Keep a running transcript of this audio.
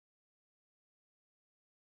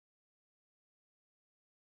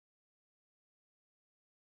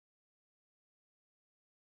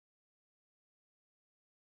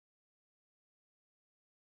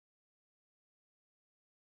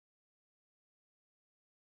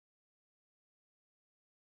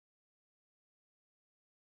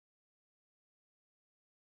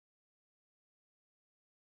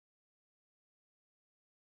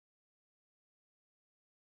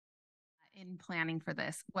in planning for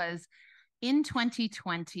this was in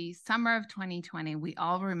 2020, summer of 2020, we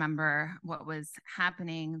all remember what was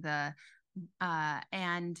happening,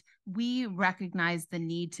 and we recognized the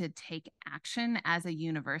need to take action as a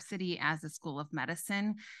university, as a school of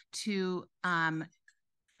medicine, to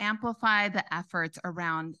amplify the efforts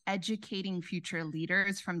around educating future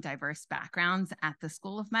leaders from diverse backgrounds at the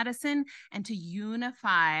School of Medicine, and to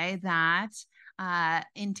unify that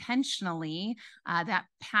intentionally, that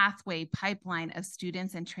pathway pipeline of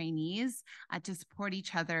students and trainees to support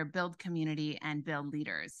each other, build community, and build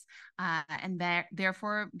leaders. And that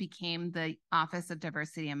therefore became the Office of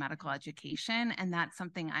Diversity and Medical Education. And that's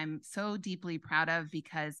something I'm so deeply proud of,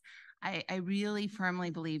 because I really firmly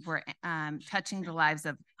believe we're touching the lives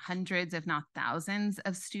of hundreds, if not thousands,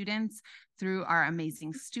 of students through our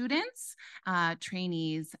amazing students,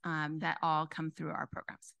 trainees that all come through our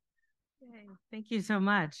programs. Yay. Thank you so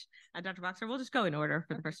much. Dr. Boxer, we'll just go in order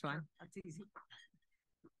for the first one. That's easy.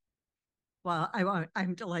 Well,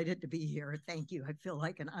 I'm delighted to be here. Thank you. I feel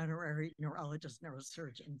like an honorary neurologist,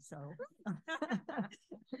 neurosurgeon. So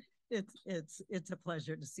it's a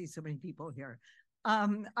pleasure to see so many people here.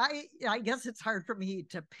 I guess it's hard for me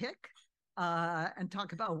to pick and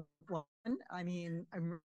talk about one. I mean,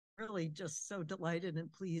 I'm really just so delighted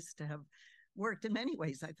and pleased to have worked in many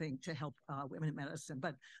ways, I think, to help women in medicine.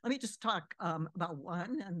 But let me just talk about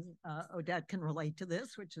one, and Odette can relate to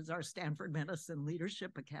this, which is our Stanford Medicine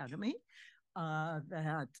Leadership Academy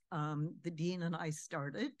that the dean and I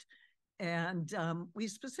started. And we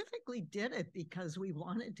specifically did it because we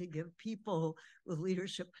wanted to give people with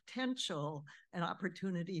leadership potential an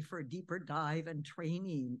opportunity for a deeper dive and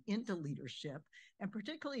training into leadership, and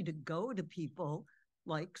particularly to go to people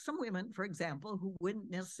like some women, for example, who wouldn't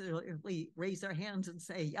necessarily raise their hands and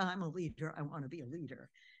say, yeah, I'm a leader, I want to be a leader.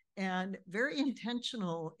 And very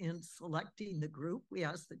intentional in selecting the group. We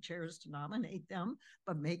asked the chairs to nominate them,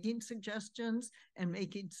 but making suggestions and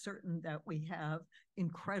making certain that we have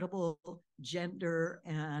incredible gender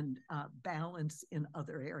and balance in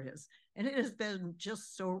other areas. And it has been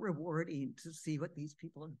just so rewarding to see what these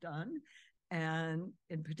people have done. And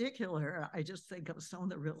in particular, I just think of some of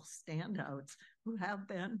the real standouts who have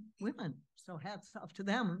been women. So hats off to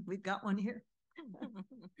them. We've got one here.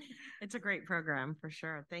 It's a great program for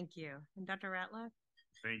sure. Thank you. And Dr. Ratliff?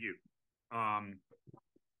 Thank you.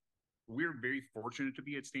 We're very fortunate to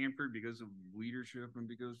be at Stanford because of leadership and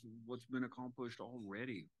because of what's been accomplished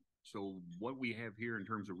already. So what we have here in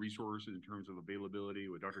terms of resources, in terms of availability,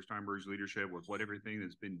 with Dr. Steinberg's leadership, with what everything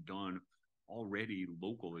that's been done already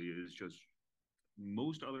locally, is just,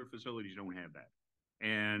 most other facilities don't have that.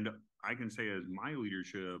 And I can say, as my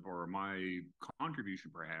leadership or my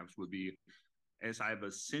contribution perhaps would be, as I've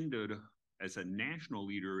ascended as a national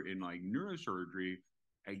leader in like neurosurgery,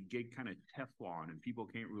 I get kind of Teflon and people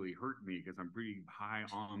can't really hurt me because I'm pretty high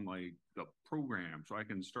on like the program. So I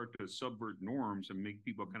can start to subvert norms and make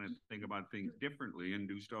people kind of think about things differently and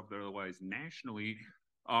do stuff that otherwise nationally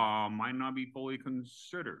might not be fully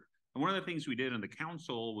considered. And one of the things we did in the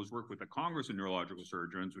council was work with the Congress of Neurological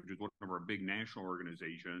Surgeons, which is one of our big national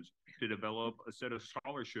organizations, to develop a set of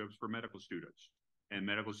scholarships for medical students. And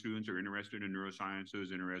medical students are interested in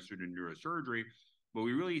neurosciences, interested in neurosurgery, but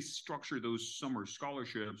we really structure those summer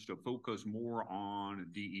scholarships to focus more on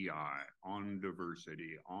DEI, on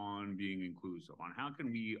diversity, on being inclusive, on how can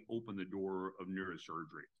we open the door of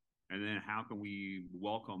neurosurgery, and then how can we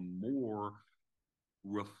welcome more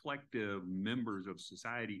reflective members of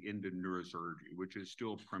society into neurosurgery, which is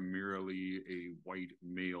still primarily a white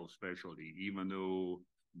male specialty, even though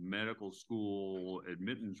medical school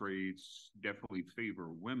admittance rates definitely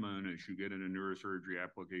favor women. As you get into neurosurgery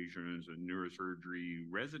applications and neurosurgery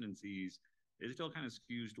residencies, it still kind of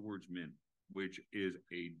skews towards men, which is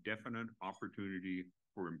a definite opportunity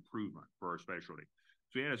for improvement for our specialty.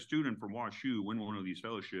 So we had a student from WashU win one of these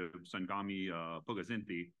fellowships, Sangami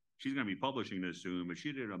Pugazinti. She's going to be publishing this soon, but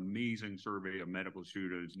she did an amazing survey of medical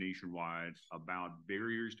students nationwide about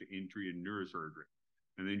barriers to entry in neurosurgery.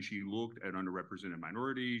 And then she looked at underrepresented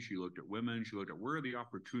minorities, she looked at women, she looked at where are the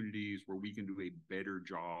opportunities where we can do a better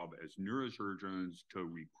job as neurosurgeons to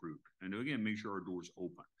recruit and to, again, make sure our doors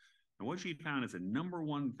open. And what she found is the number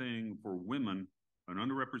one thing for women and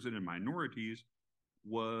underrepresented minorities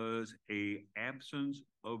was a absence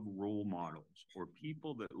of role models or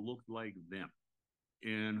people that looked like them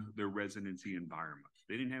in their residency environment.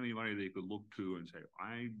 They didn't have anybody they could look to and say,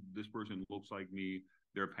 this person looks like me,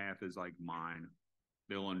 their path is like mine.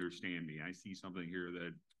 They'll understand me. I see something here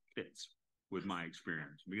that fits with my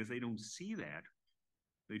experience. Because they don't see that,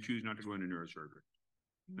 they choose not to go into neurosurgery.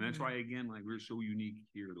 And that's why, again, like we're so unique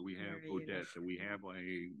here that we have Very Odette, unique. that we have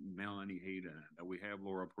like Melanie Hayden, that we have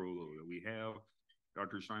Laura Prolo, that we have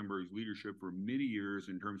Dr. Steinberg's leadership for many years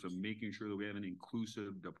in terms of making sure that we have an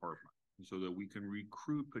inclusive department so that we can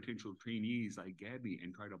recruit potential trainees like Gabby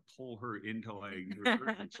and try to pull her into like,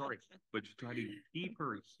 sorry, but to try to keep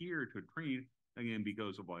her here to train, again,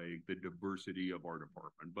 because of like the diversity of our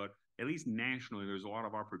department. But at least nationally, there's a lot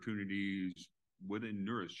of opportunities within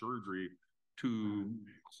neurosurgery to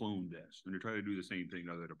clone this and to try to do the same thing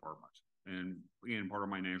to other departments. And again, part of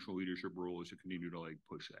my national leadership role is to continue to like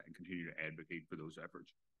push that and continue to advocate for those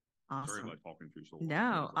efforts. Awesome. Sorry about talking through so long.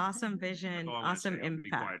 No, awesome vision, awesome Be quiet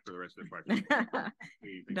impact. for the rest of the question.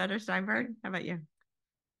 Dr. Steinberg, how about you?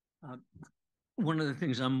 One of the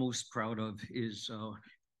things I'm most proud of is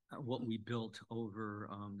what we built over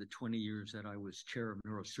the 20 years that I was chair of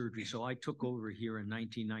neurosurgery. So I took over here in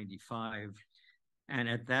 1995. And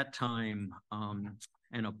at that time,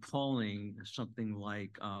 an appalling something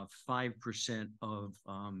like 5% of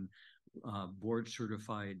board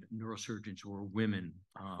certified neurosurgeons were women.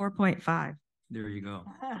 4.5. There you go.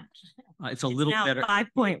 It's a little now better.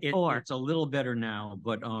 5.4. It's a little better now,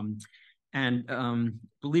 but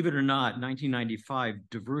believe it or not, 1995,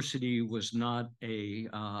 diversity was not a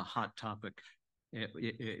hot topic.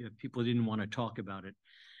 People didn't want to talk about it.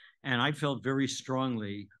 And I felt very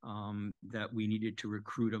strongly that we needed to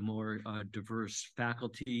recruit a more diverse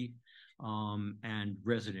faculty and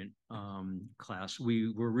resident class.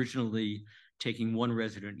 We were originally taking one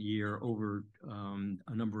resident a year. Over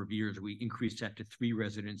a number of years, we increased that to 3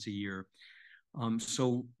 residents a year.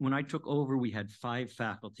 So when I took over, we had 5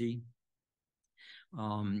 faculty.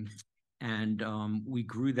 We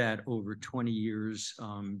grew that over 20 years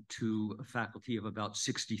to a faculty of about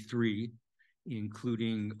 63,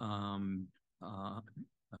 including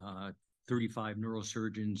 35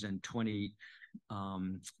 neurosurgeons and 20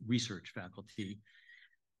 research faculty.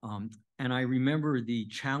 And I remember the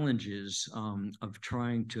challenges of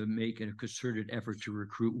trying to make a concerted effort to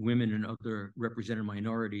recruit women and other represented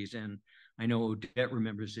minorities. And I know Odette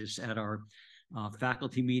remembers this at our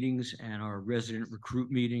faculty meetings and our resident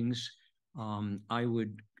recruit meetings. I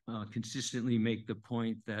would consistently make the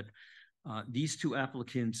point that these 2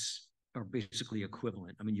 applicants are basically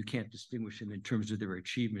equivalent. I mean, you can't distinguish them in terms of their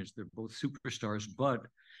achievements. They're both superstars, but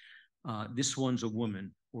this one's a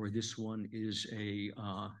woman, or this one is a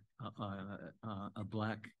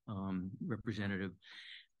Black representative.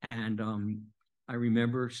 And I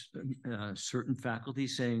remember certain faculty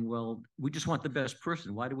saying, well, we just want the best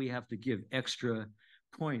person. Why do we have to give extra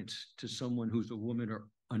points to someone who's a woman or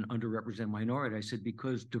an underrepresented minority? I said,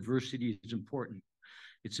 because diversity is important.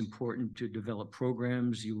 It's important to develop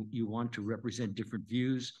programs. You want to represent different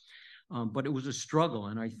views. But it was a struggle,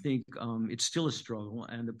 and I think it's still a struggle.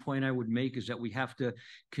 And the point I would make is that we have to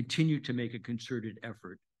continue to make a concerted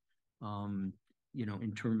effort,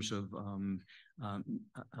 in terms of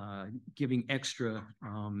giving extra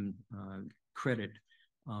credit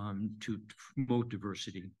to promote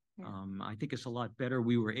diversity. Yeah. I think it's a lot better.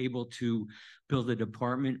 We were able to build a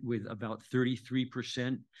department with about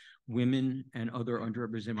 33% women and other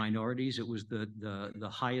underrepresented minorities. It was the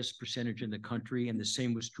highest percentage in the country, and the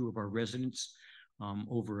same was true of our residents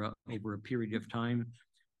over a period of time.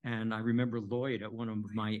 And I remember Lloyd at one of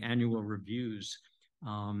my annual reviews,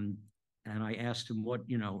 and I asked him, what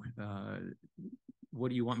do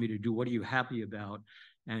you want me to do? What are you happy about?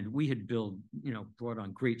 And we had brought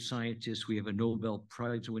on great scientists. We have a Nobel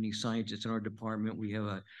Prize winning scientist in our department. We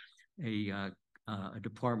have a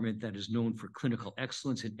department that is known for clinical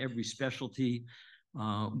excellence in every specialty.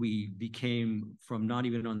 We became from not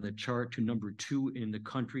even on the chart to number 2 in the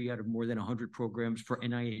country out of more than 100 programs for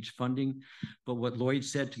NIH funding. But what Lloyd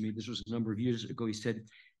said to me, this was a number of years ago, he said,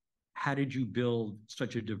 how did you build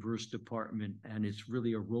such a diverse department? And it's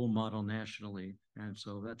really a role model nationally. And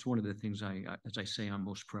so that's one of the things as I say, I'm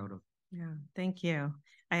most proud of. Yeah, thank you.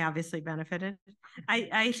 I obviously benefited.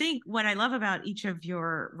 I think what I love about each of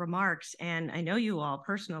your remarks, and I know you all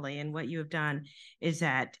personally, and what you have done is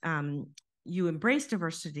that you embrace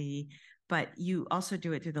diversity, but you also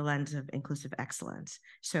do it through the lens of inclusive excellence.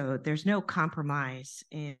 So there's no compromise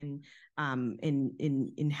in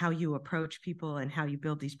how you approach people and how you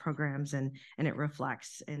build these programs, and it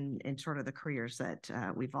reflects in sort of the careers that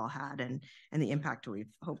we've all had and the impact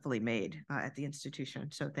we've hopefully made at the institution.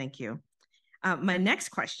 So thank you. My next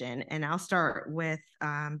question, and I'll start with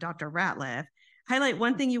Dr. Ratliff. Highlight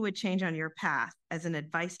one thing you would change on your path as an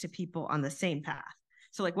advice to people on the same path.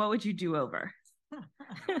 So like, what would you do over?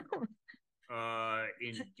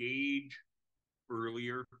 Engage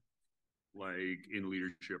earlier, like in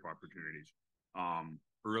leadership opportunities.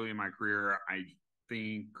 Early in my career, I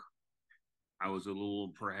think I was a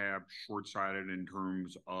little perhaps short-sighted in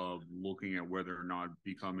terms of looking at whether or not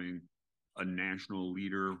becoming a national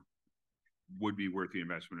leader would be worth the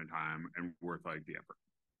investment in time and worth like the effort.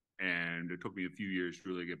 And it took me a few years to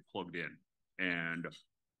really get plugged in. And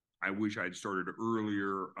I wish I'd started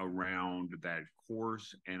earlier around that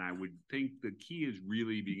course. And I would think the key is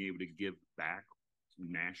really being able to give back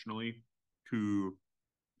nationally to,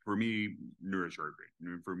 for me, neurosurgery.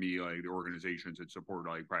 And for me, like the organizations that support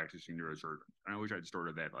like practicing neurosurgeons. And I wish I'd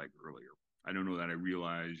started that like earlier. I don't know that I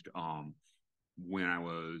realized when I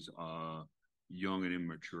was young and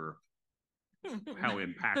immature how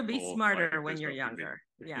impactful. To be smarter like, when you're younger.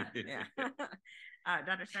 Yeah, yeah.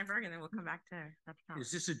 Dr. Steinberg, and then we'll come back to Dr. Thomas.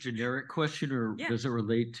 Is this a generic question, or Yeah. does it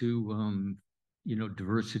relate to,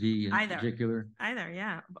 diversity in particular? Either,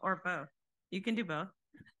 yeah, or both. You can do both.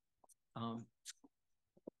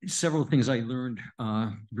 Several things I learned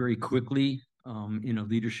very quickly in a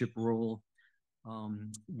leadership role.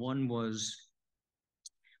 One was,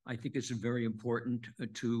 I think it's very important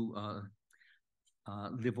to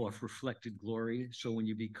live off reflected glory. So when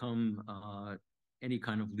you become any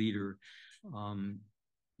kind of leader,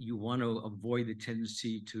 you want to avoid the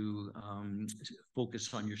tendency to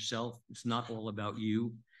focus on yourself. It's not all about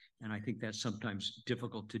you. And I think that's sometimes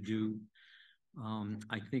difficult to do.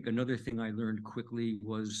 I think another thing I learned quickly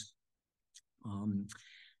was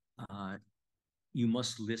you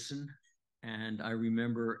must listen. And I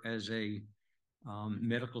remember as a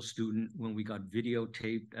medical student, when we got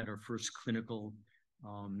videotaped at our first clinical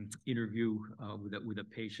interview with a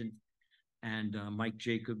patient, and Mike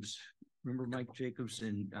Jacobs, remember Mike Jacobs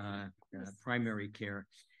in primary care?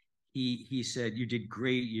 He said, "You did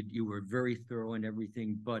great. You were very thorough and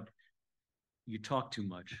everything, but you talk too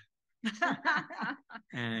much."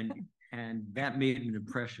 and that made an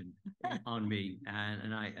impression on me.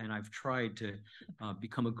 And I've tried to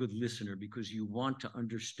become a good listener, because you want to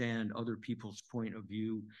understand other people's point of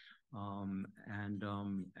view, and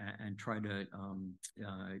try to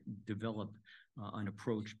develop an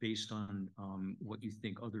approach based on what you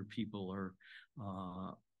think other people are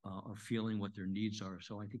feeling, what their needs are.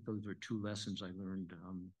 So I think those are two lessons I learned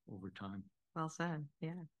over time. Well said.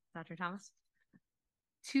 Yeah. Dr. Thomas?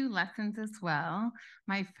 Two lessons as well.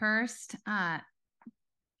 My first,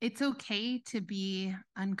 it's okay to be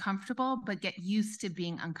uncomfortable, but get used to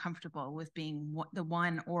being uncomfortable with being the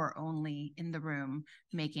one or only in the room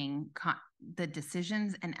making the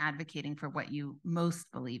decisions and advocating for what you most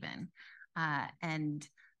believe in. And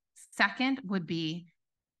second would be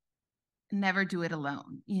never do it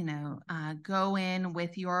alone. Go in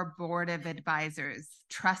with your board of advisors,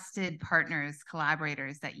 trusted partners,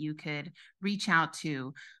 collaborators that you could reach out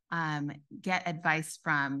to, get advice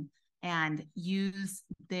from, and use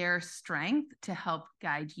their strength to help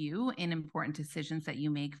guide you in important decisions that you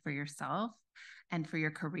make for yourself and for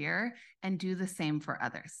your career, and do the same for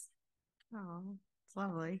others. Oh, it's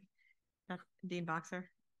lovely. Dean Boxer?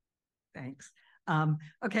 Thanks.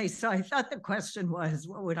 Okay, so I thought the question was,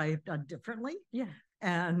 what would I have done differently? Yeah.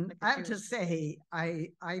 And I have to say, I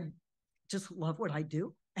just love what I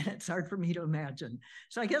do, and it's hard for me to imagine.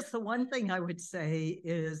 So I guess the one thing I would say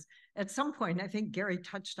is, at some point, I think Gary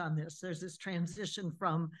touched on this, there's this transition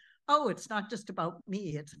from, oh, it's not just about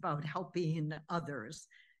me, it's about helping others.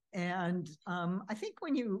 And I think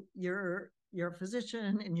when you're a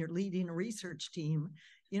physician and you're leading a research team,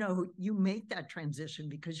 you make that transition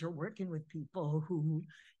because you're working with people who,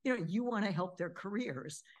 you want to help their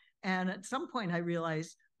careers. And at some point I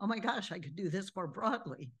realized, oh my gosh, I could do this more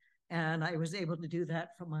broadly. And I was able to do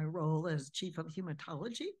that from my role as chief of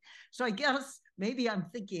hematology. So I guess maybe I'm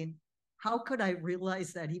thinking, how could I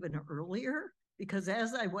realize that even earlier? Because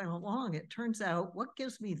as I went along, it turns out what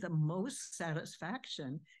gives me the most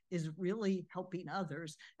satisfaction is really helping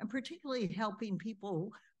others, and particularly helping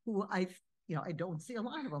people who I don't see a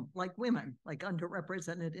lot of them, like women, like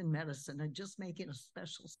underrepresented in medicine, and just making a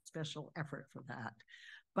special effort for that.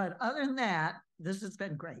 But other than that, this has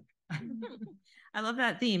been great. I love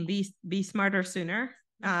that theme, be smarter sooner.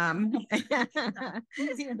 And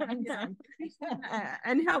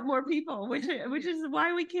help more people, which is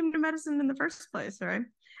why we came to medicine in the first place, right?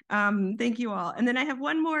 Thank you all. And then I have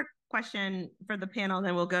one more question for the panel,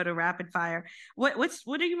 then we'll go to rapid fire. What is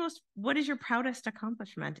your proudest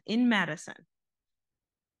accomplishment in medicine?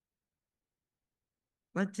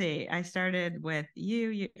 Let's see. I started with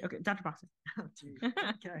you. Okay, Dr. Boxer.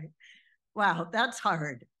 Okay. Wow, that's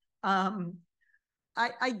hard.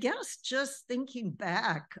 I guess just thinking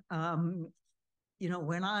back,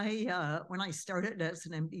 when I started as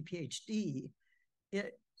an MD PhD,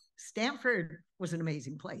 Stanford was an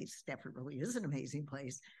amazing place. Stanford really is an amazing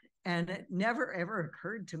place. And it never, ever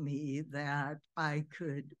occurred to me that I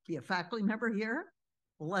could be a faculty member here,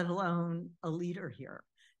 let alone a leader here.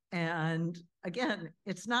 And again,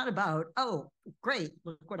 it's not about, oh, great,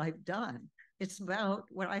 look what I've done. It's about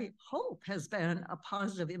what I hope has been a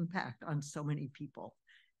positive impact on so many people.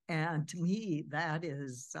 And to me, that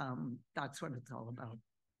is, that's what it's all about.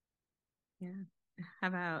 Yeah. How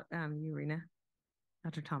about you, Reena?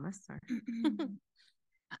 Dr. Thomas? Sorry.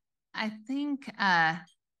 I think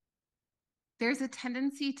there's a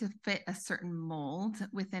tendency to fit a certain mold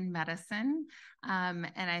within medicine. And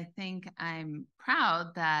I think I'm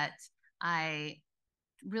proud that I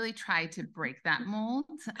really try to break that mold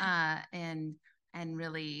and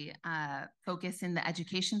really focus in the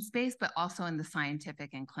education space, but also in the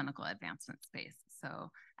scientific and clinical advancement space.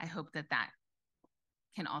 So I hope that that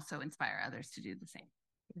can also inspire others to do the same.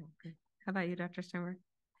 Okay. How about you, Dr. Steinberg?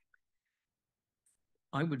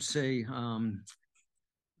 I would say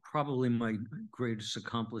probably my greatest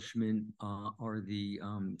accomplishment are the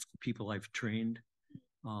people I've trained,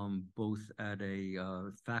 both at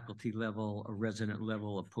a faculty level, a resident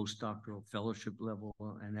level, a postdoctoral fellowship level,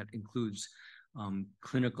 and that includes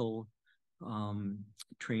clinical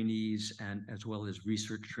trainees and as well as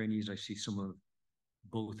research trainees. I see some of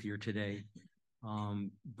both here today.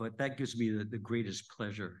 But that gives me the greatest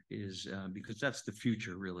pleasure is because that's the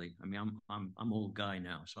future, really. I mean, I'm an old guy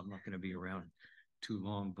now, so I'm not going to be around too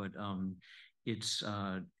long. But it's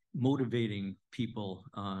motivating people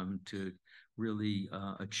to really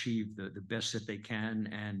achieve the best that they can,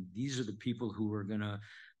 and these are the people who are going to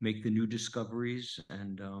make the new discoveries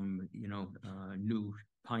and new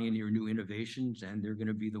pioneer new innovations, and they're going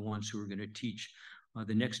to be the ones who are going to teach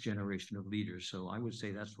the next generation of leaders. So I would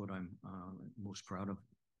say that's what I'm most proud of.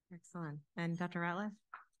 Excellent. And Dr. Ratliff?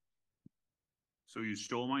 So you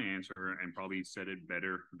stole my answer and probably said it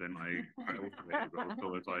better than I was able.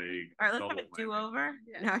 So it's like, all right, let's have a do-over.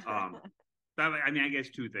 Yeah. I mean, I guess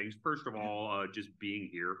two things. First of all, just being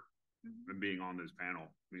here and being on this panel.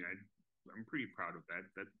 I mean, I'm pretty proud of that.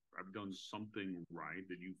 That I've done something right.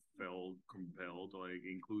 That you felt compelled to like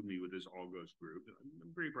include me with this August group.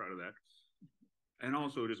 I'm pretty proud of that. And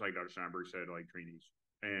also, just like Dr. Steinberg said, like trainees.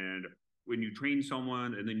 And when you train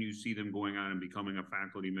someone and then you see them going on and becoming a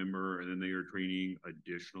faculty member, and then they are training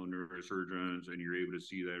additional neurosurgeons, and you're able to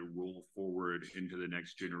see that roll forward into the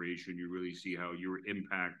next generation, you really see how your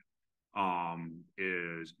impact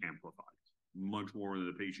is amplified. Much more than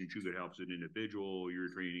the patient you could help as an individual, you're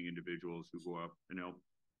training individuals who go up and help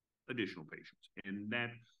additional patients. And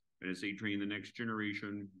that, and as they train the next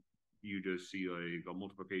generation, you just see like a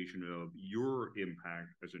multiplication of your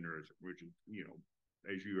impact as a neurosurgeon, which is,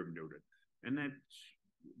 as you have noted. And that's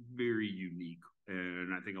very unique.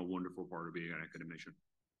 And I think a wonderful part of being an academician.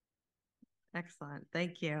 Excellent.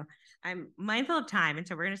 Thank you. I'm mindful of time. And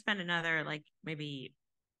so we're going to spend another maybe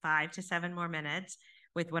 5 to 7 more minutes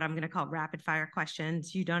with what I'm going to call rapid fire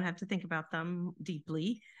questions. You don't have to think about them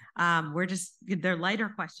deeply. They're lighter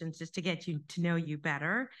questions just to get you to know you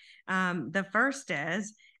better. The first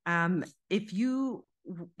is,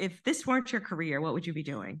 if this weren't your career, what would you be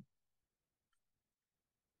doing?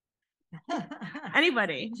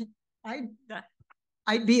 Anybody?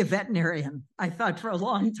 I'd be a veterinarian. I thought for a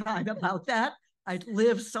long time about that. I'd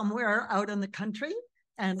live somewhere out in the country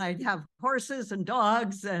and I'd have horses and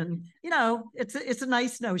dogs, and it's a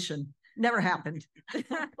nice notion. Never happened.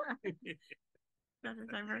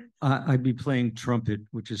 I'd be playing trumpet,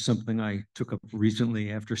 which is something I took up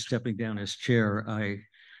recently after stepping down as chair. I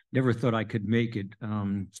never thought I could make it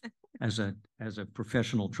as a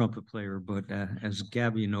professional trumpet player, but as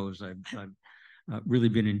Gabby knows, I've really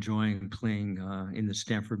been enjoying playing in the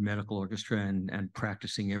Stanford Medical Orchestra and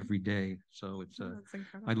practicing every day. So it's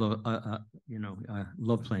I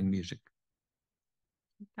love playing music.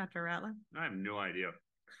 Dr. Ratliff? I have no idea.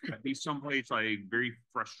 I'd be someplace like very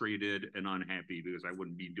frustrated and unhappy because I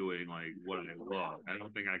wouldn't be doing like what I love. I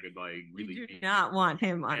don't think I could like really. You do not want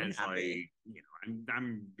him unhappy.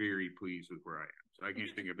 I'm very pleased with where I am. So I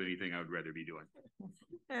can't think of anything I would rather be doing.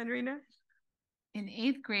 And Reena? In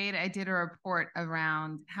 8th grade, I did a report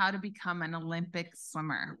around how to become an Olympic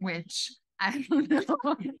swimmer, which I don't know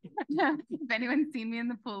if anyone's seen me in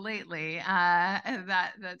the pool lately. And I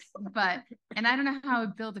don't know how I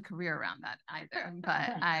would build a career around that either.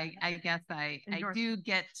 But I guess I do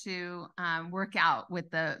get to work out with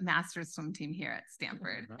the master's swim team here at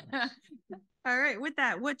Stanford. All right. With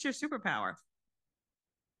that, what's your superpower?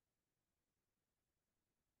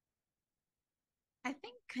 I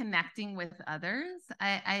think connecting with others.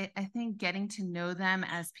 I think getting to know them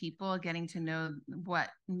as people, getting to know what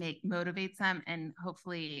motivates them, and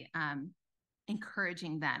hopefully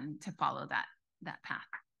encouraging them to follow that path.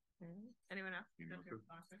 Anyone else?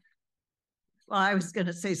 Well, I was going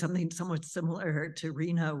to say something somewhat similar to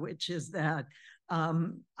Reena, which is that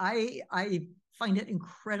I find it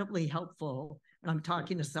incredibly helpful when I'm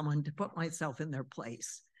talking to someone to put myself in their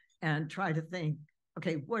place and try to think,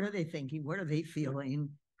 okay, what are they thinking? What are they feeling?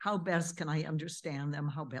 How best can I understand them?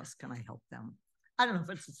 How best can I help them? I don't know if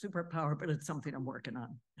it's a superpower, but it's something I'm working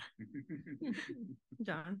on.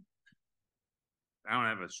 John? I don't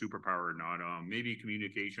have a superpower or not. Maybe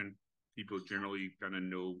communication. People generally kind of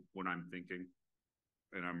know what I'm thinking,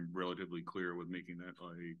 and I'm relatively clear with making that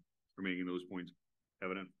or making those points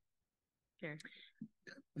evident. Sure.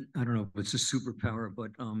 I don't know if it's a superpower,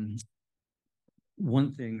 but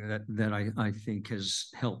one thing that I think has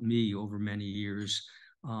helped me over many years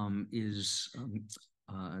is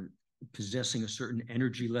possessing a certain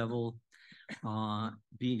energy level,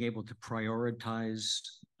 being able to prioritize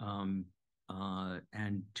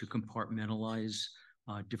and to compartmentalize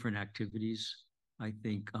different activities. I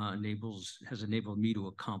think has enabled me to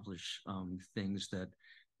accomplish things that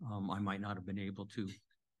I might not have been able to.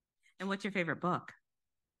 And what's your favorite book?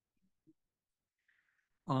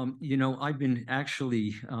 I've been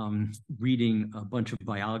actually reading a bunch of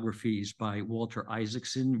biographies by Walter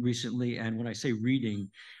Isaacson recently. And when I say reading,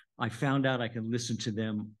 I found out I can listen to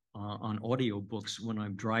them on audiobooks when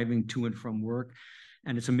I'm driving to and from work.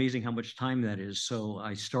 And it's amazing how much time that is. So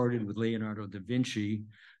I started with Leonardo da Vinci,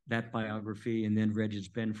 that biography, and then read his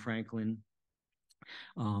Ben Franklin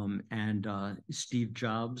and Steve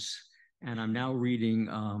Jobs. And I'm now reading,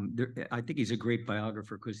 I think he's a great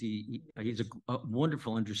biographer because he has a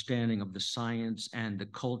wonderful understanding of the science and the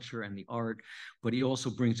culture and the art, but he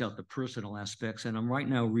also brings out the personal aspects. And I'm right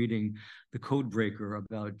now reading The Codebreaker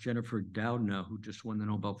about Jennifer Doudna, who just won the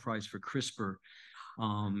Nobel Prize for CRISPR.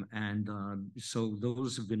 So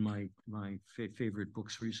those have been my favorite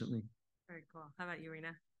books recently. Very cool. How about you,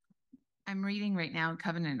 Reena? I'm reading right now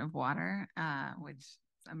Covenant of Water, which is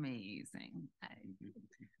amazing.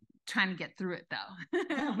 Trying to get through it though,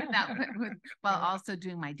 while also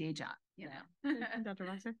doing my day job, Dr.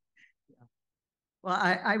 Boxer? Well,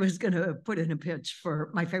 I was going to put in a pitch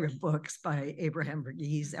for my favorite books by Abraham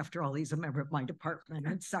Verghese. After all, he's a member of my department.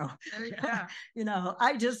 And so,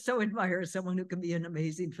 I just so admire someone who can be an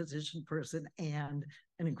amazing physician person and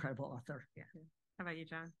an incredible author. Yeah. How about you,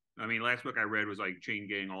 John? I mean, last book I read was Chain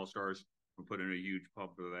Gang All Stars. I put in a huge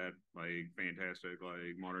pub for that. Fantastic,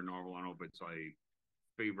 modern novel. I don't know if it's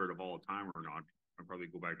favorite of all time or not. I'd probably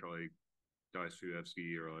go back to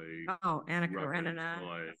Dostoevsky or Anna Karenina.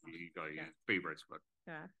 Favorites, but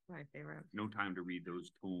yeah, my favorite. No time to read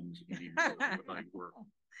those tomes anymore. Work.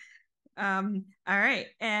 All right,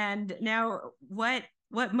 and now what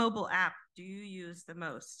mobile app do you use the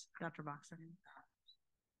most, Dr. Boxer?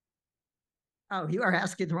 Oh, you are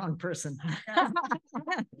asking the wrong person.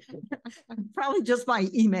 Probably just my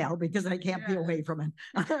email because I can't be away from it.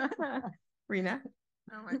 Reena?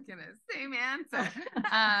 Oh my goodness, same answer.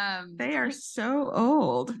 They are so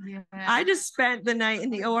old. Yeah. I just spent the night in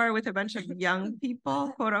the OR with a bunch of young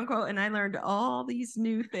people, quote unquote, and I learned all these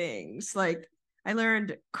new things. I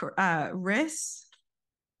learned RIS,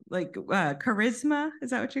 charisma. Is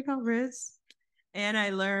that what you call RIS? And I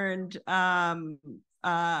learned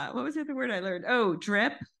what was the other word I learned? Oh,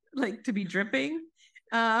 drip, to be dripping.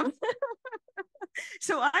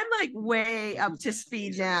 So I'm way up to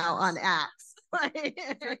speed now on apps.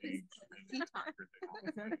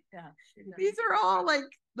 These are all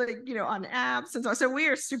on apps, and so we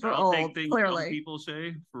are super old. Take things clearly, some people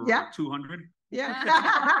say for 200. Yeah,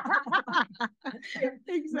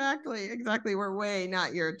 exactly. We're way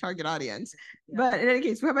not your target audience. Yeah. But in any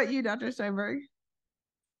case, what about you, Dr. Steinberg?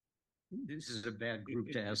 This is a bad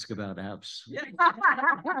group to ask about apps.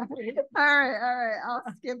 All right.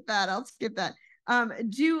 I'll skip that.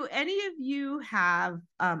 Do any of you have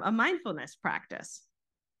a mindfulness practice?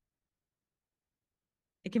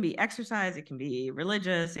 It can be exercise, it can be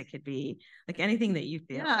religious, it could be anything that you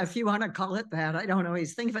feel. Yeah, if you want to call it that. I don't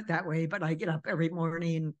always think of it that way, but I get up every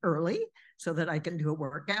morning early so that I can do a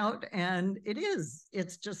workout. And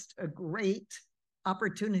it's just a great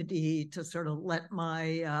opportunity to sort of let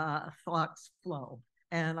my thoughts flow.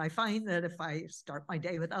 And I find that if I start my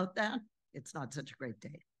day without that, it's not such a great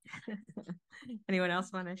day. Anyone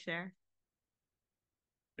else want to share?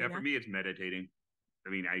 Yeah, for me, it's meditating.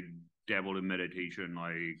 I mean, I dabbled in meditation,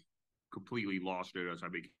 completely lost it as I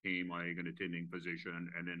became an attending physician.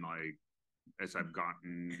 And then as I've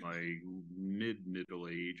gotten middle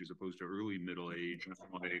age as opposed to early middle age,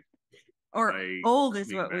 or old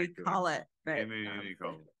is what we call it. Right?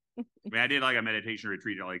 I mean, I did like a meditation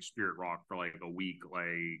retreat at like Spirit Rock for like a week,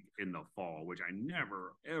 like in the fall, which I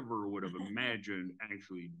never ever would have imagined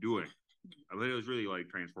actually doing. But it was really like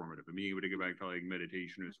transformative. And being able to get back to like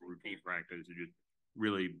meditation as a routine practice and just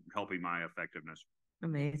really helping my effectiveness.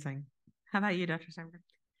 Amazing. How about you, Dr. Steinberg?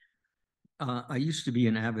 I used to be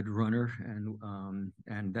an avid runner,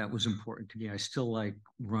 and that was important to me. I still like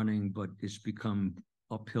running, but it's become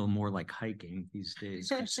uphill more like hiking these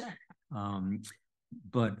days.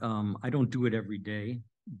 But I don't do it every day.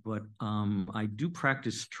 But I do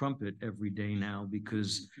practice trumpet every day now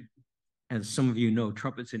because, as some of you know,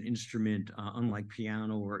 trumpet's an instrument, unlike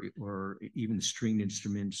piano or even stringed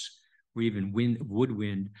instruments, or even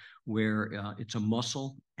woodwind, where it's a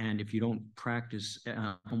muscle. And if you don't practice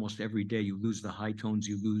almost every day, you lose the high tones,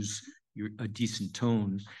 you lose a decent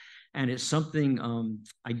tone. And it's something,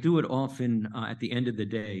 I do it often at the end of the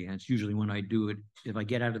day. And it's usually when I do it, if I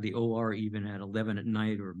get out of the OR even at 11 at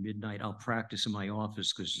night or midnight, I'll practice in my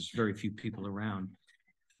office because there's very few people around.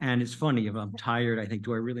 And it's funny, if I'm tired, I think,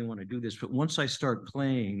 do I really want to do this? But once I start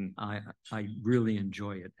playing, I really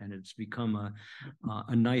enjoy it. And it's become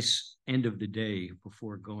a nice end of the day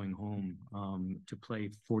before going home to play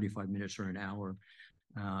 45 minutes or an hour.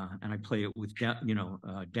 And I play it with,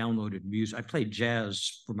 downloaded music. I played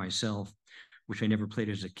jazz for myself, which I never played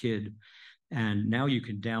as a kid. And now you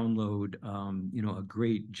can download, a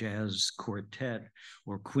great jazz quartet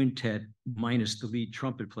or quintet minus the lead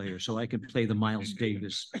trumpet player. So I can play the Miles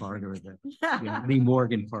Davis part or the Lee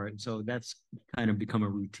Morgan part. So that's kind of become a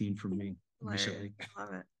routine for me recently.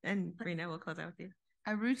 Love it. And Reena, we'll close out with you.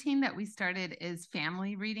 A routine that we started is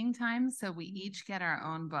family reading time. So we each get our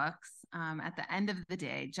own books at the end of the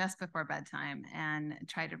day, just before bedtime, and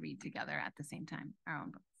try to read together at the same time, our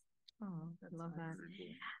own books. Oh, I love that.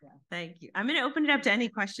 Yeah. Thank you. I'm going to open it up to any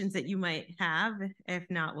questions that you might have. If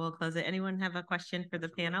not, we'll close it. Anyone have a question for the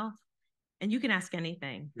panel? And you can ask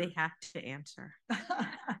anything. They have to answer.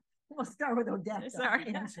 We'll start with Odette.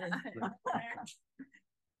 Sorry.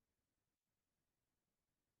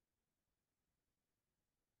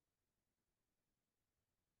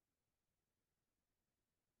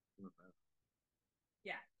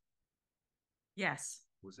 Yeah. Yes.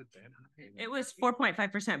 Was it that high? It was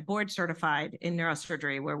 4.5% board certified in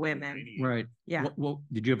neurosurgery were women. Right. Yeah. Well,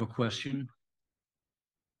 did you have a question?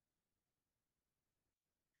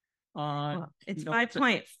 Well, it's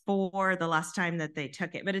 5.4 the last time that they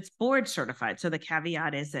took it, but it's board certified. So the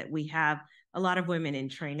caveat is that we have a lot of women in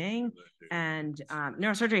training, and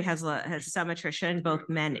neurosurgery has some attrition, both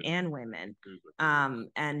men and women.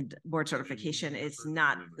 And board certification is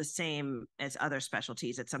not the same as other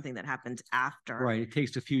specialties. It's something that happens after. Right. It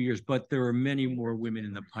takes a few years, but there are many more women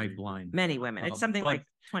in the pipeline. Many women. It's something like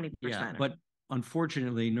 20%. Yeah, but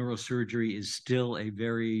unfortunately, neurosurgery is still a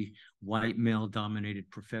very white male dominated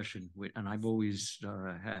profession. And I've always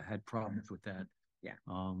had problems with that. Yeah.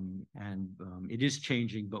 It is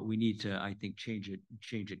changing, but we need to, I think, change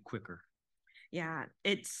it quicker. Yeah,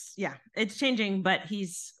 it's changing, but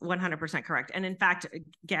he's 100% correct. And in fact,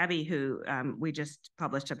 Gabby, who we just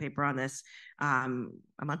published a paper on this a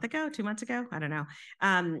month ago, 2 months ago, I don't know.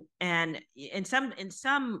 And in some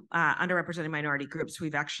underrepresented minority groups,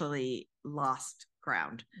 we've actually lost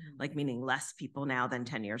ground, like meaning less people now than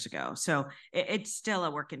 10 years ago. So it's still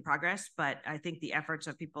a work in progress, but I think the efforts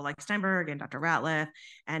of people like Steinberg and Dr. Ratliff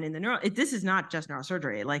and in the this is not just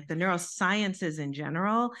neurosurgery, like the neurosciences in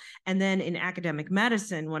general. And then in academic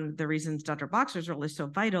medicine, one of the reasons Dr. Boxer's role is so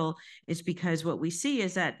vital is because what we see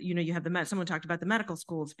is that, you have someone talked about the medical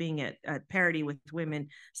schools being at parity with women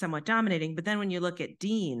somewhat dominating, but then when you look at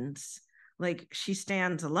deans, like she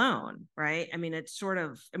stands alone, right? I mean, it's sort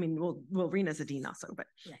of, Reena's a dean also, but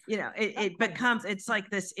it becomes, it's like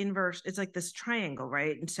this inverse, it's like this triangle,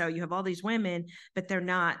 right? And so you have all these women, but they're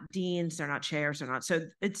not deans, they're not chairs, they're not, so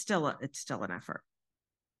it's still an effort.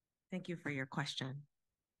 Thank you for your question.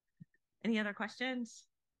 Any other questions?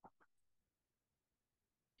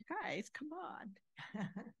 Guys, come on.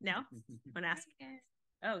 No? Want to ask?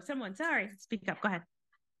 Oh, someone, sorry, speak up, go ahead.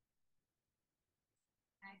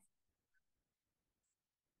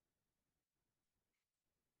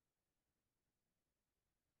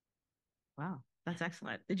 Wow, that's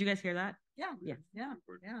excellent. Did you guys hear that? Yeah.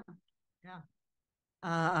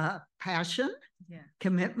 Passion,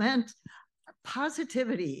 commitment,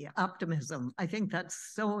 positivity, optimism. I think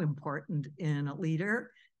that's so important in a leader.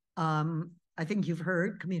 I think you've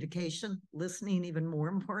heard communication, listening, even more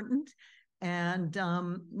important, and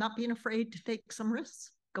not being afraid to take some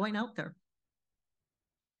risks going out there.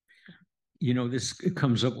 This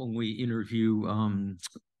comes up when we interview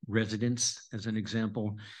residents, as an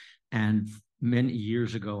example. And many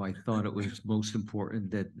years ago, I thought it was most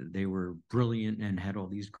important that they were brilliant and had all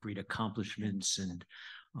these great accomplishments and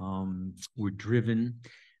were driven.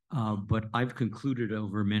 But I've concluded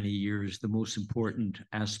over many years, the most important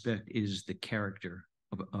aspect is the character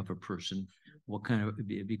of a person. What kind of,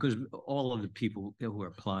 because all of the people who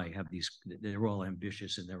apply have these, they're all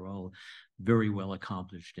ambitious and they're all very well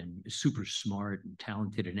accomplished and super smart and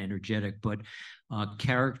talented and energetic. But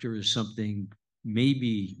character is something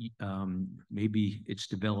maybe it's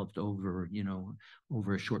developed over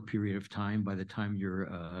over a short period of time. By the time you're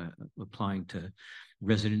applying to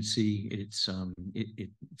residency, it's going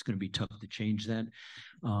to be tough to change that.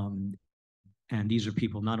 And these are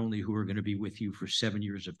people not only who are going to be with you for 7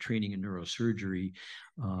 years of training in neurosurgery,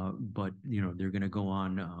 but they're going to go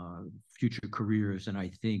on future careers. And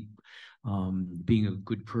I think being a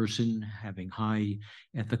good person, having high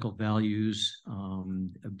ethical values,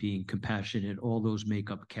 being compassionate, all those make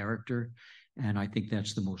up character. And I think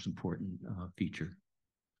that's the most important feature.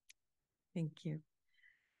 Thank you.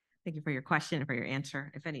 Thank you for your question and for your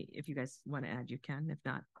answer. If you guys want to add, you can. If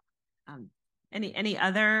not, any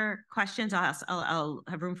other questions? I'll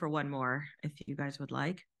have room for one more if you guys would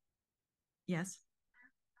like. Yes.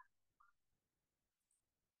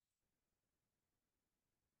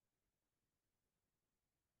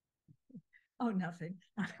 Oh, nothing.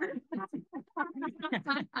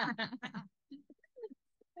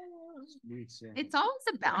 It's always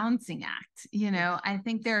a balancing act. I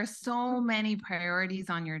think there are so many priorities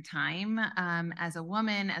on your time as a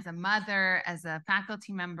woman, as a mother, as a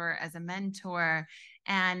faculty member, as a mentor,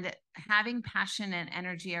 and having passion and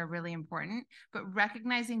energy are really important, but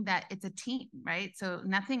recognizing that it's a team, right? So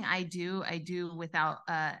nothing I do without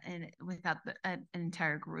an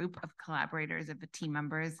entire group of collaborators, of team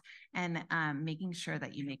members, and making sure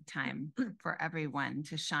that you make time for everyone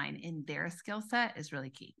to shine in their skill set is really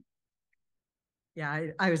key. Yeah,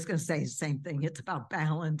 I was going to say the same thing. It's about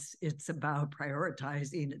balance. It's about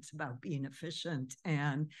prioritizing. It's about being efficient.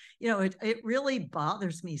 And, it really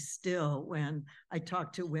bothers me still when I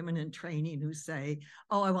talk to women in training who say,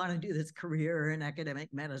 oh, I want to do this career in academic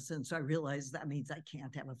medicine. So I realize that means I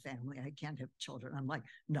can't have a family. I can't have children. I'm like,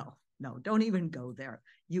 no, don't even go there.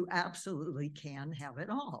 You absolutely can have it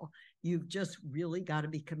all. You've just really got to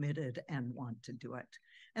be committed and want to do it.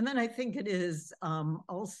 And then I think it is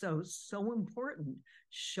also so important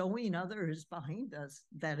showing others behind us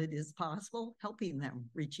that it is possible, helping them,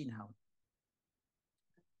 reaching out.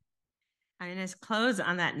 I'm going to close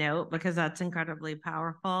on that note because that's incredibly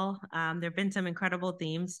powerful. There have been some incredible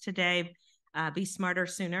themes today. Be smarter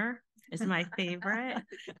sooner is my favorite.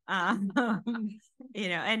 And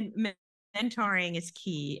mentoring is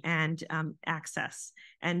key, and access.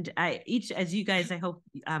 And as you guys, I hope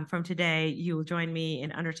from today, you will join me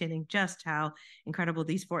in understanding just how incredible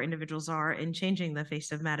these 4 individuals are in changing the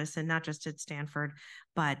face of medicine, not just at Stanford,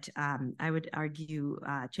 but I would argue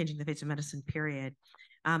changing the face of medicine, period.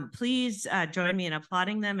 Please join me in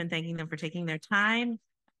applauding them and thanking them for taking their time.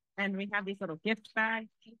 And we have these little gift bags.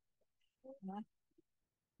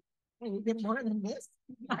 And you get more than this.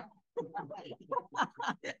 Thank you.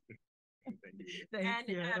 This is the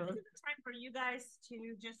time for you guys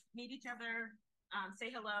to just meet each other,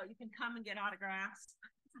 say hello. You can come and get autographs.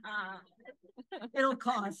 It'll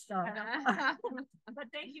cost. But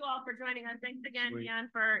thank you all for joining us. Thanks again, Jan,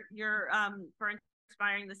 for your for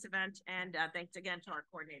inspiring this event, and thanks again to our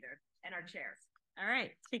coordinator and our chairs. All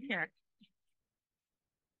right, take care.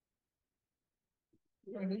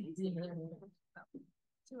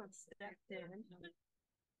 Too much